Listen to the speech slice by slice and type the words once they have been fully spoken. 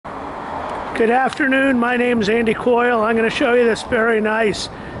Good afternoon, my name is Andy Coyle. I'm going to show you this very nice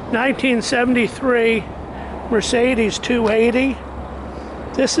 1973 Mercedes 280.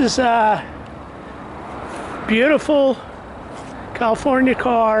 This is a beautiful California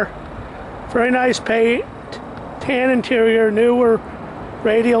car, very nice paint, tan interior, newer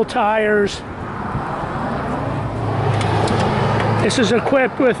radial tires. This is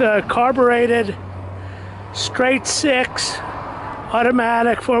equipped with a carbureted straight six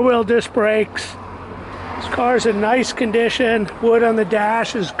automatic four-wheel disc brakes. This car is in nice condition. Wood on the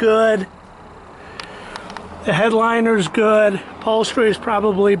dash is good. The headliner is good. Upholstery has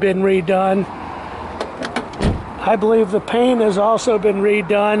probably been redone. I believe the paint has also been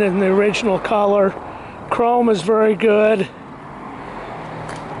redone in the original color. Chrome is very good.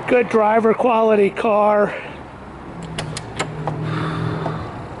 Good driver quality car.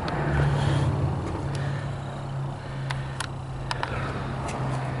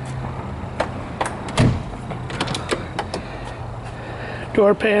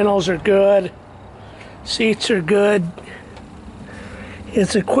 Door panels are good. Seats are good.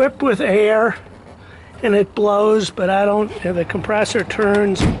 It's equipped with air and it blows, but the compressor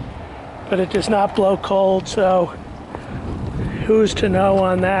turns, but it does not blow cold, so who's to know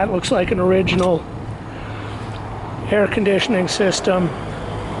on that? Looks like an original air conditioning system.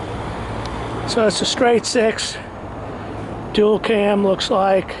 So it's a straight six, dual cam, looks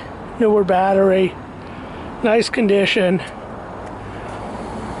like, newer battery, nice condition.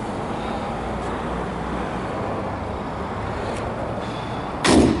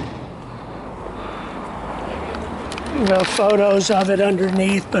 Photos of it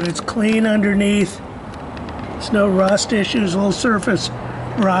underneath, but it's clean underneath. There's no rust issues, a little surface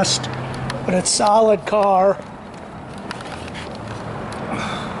rust, but it's solid car.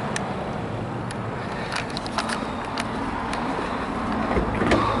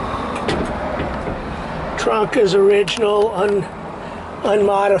 Trunk is original,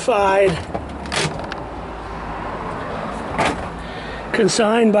 unmodified.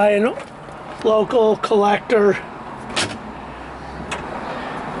 Consigned by a local collector.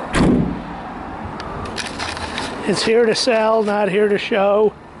 It's here to sell, not here to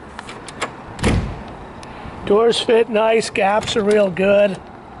show. Doors fit nice, gaps are real good.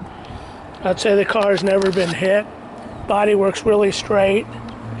 I'd say the car's never been hit. Body works really straight.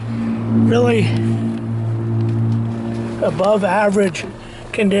 Really above average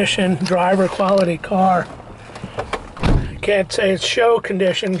condition, driver quality car. I can't say it's show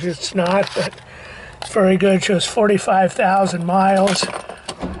condition, it's not, but it's very good. Shows 45,000 miles.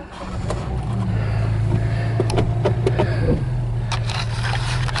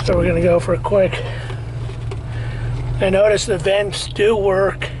 So we're going to go for a quick. I notice the vents do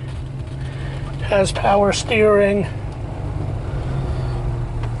work. It has power steering.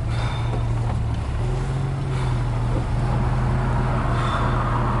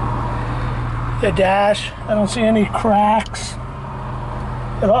 The dash, I don't see any cracks.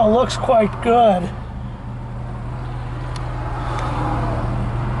 It all looks quite good.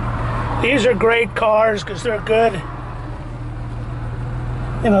 These are great cars because they're good.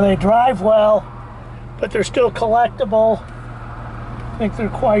 You know, they drive well, but they're still collectible. I think they're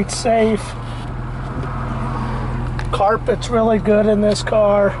quite safe. Carpet's really good in this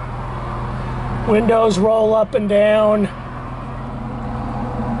car. Windows roll up and down.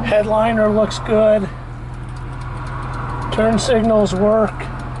 Headliner looks good. Turn signals work.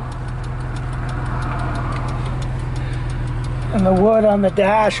 And the wood on the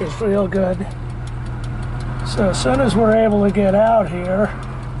dash is real good. So as soon as we're able to get out here,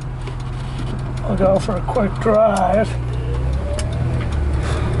 I'll go for a quick drive.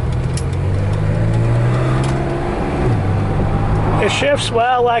 It shifts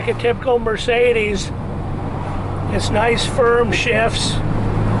well like a typical Mercedes. It's nice firm shifts,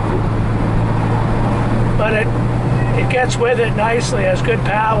 but it gets with it nicely, has good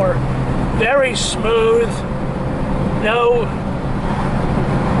power. Very smooth, no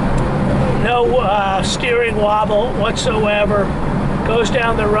steering wobble whatsoever. Goes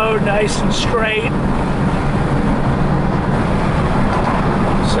down the road nice and straight.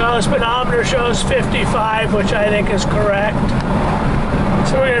 So the speedometer shows 55, which I think is correct.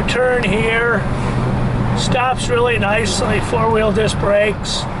 So we're going to turn here. Stops really nicely, four-wheel disc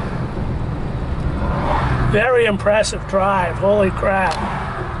brakes. Very impressive drive, holy crap.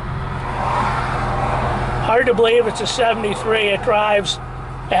 Hard to believe it's a 73, it drives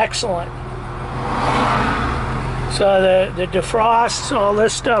excellent. So the defrosts, all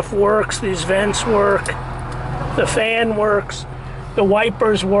this stuff works, these vents work, the fan works, the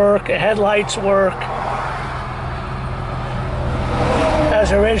wipers work, the headlights work. Has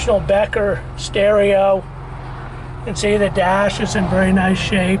his original Becker stereo. You can see the dash is in very nice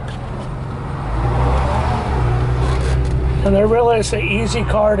shape. And there really is an easy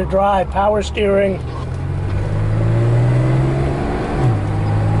car to drive. Power steering.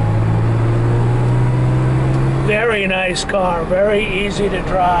 Very nice car, very easy to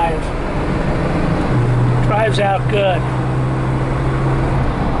drive. Drives out good.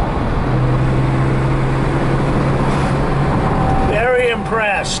 Very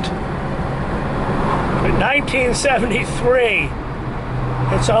impressed. In 1973,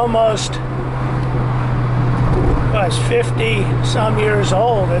 it's almost, well, it's 50 some years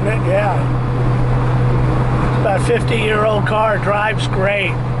old, isn't it? Yeah. It's about a 50-year-old car, drives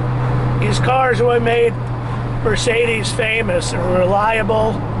great. These cars were made Mercedes famous. They're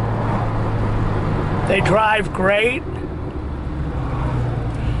reliable. They drive great.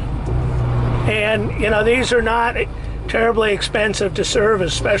 And, you know, these are not terribly expensive to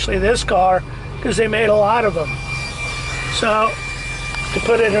service, especially this car, because they made a lot of them. So, to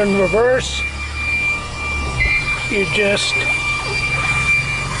put it in reverse, you just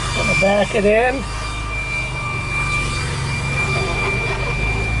back it in.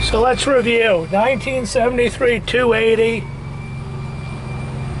 So let's review. 1973 280.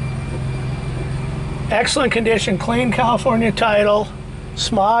 Excellent condition, clean California title,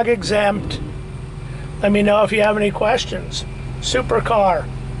 smog exempt. Let me know if you have any questions. Super car.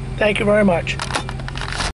 Thank you very much.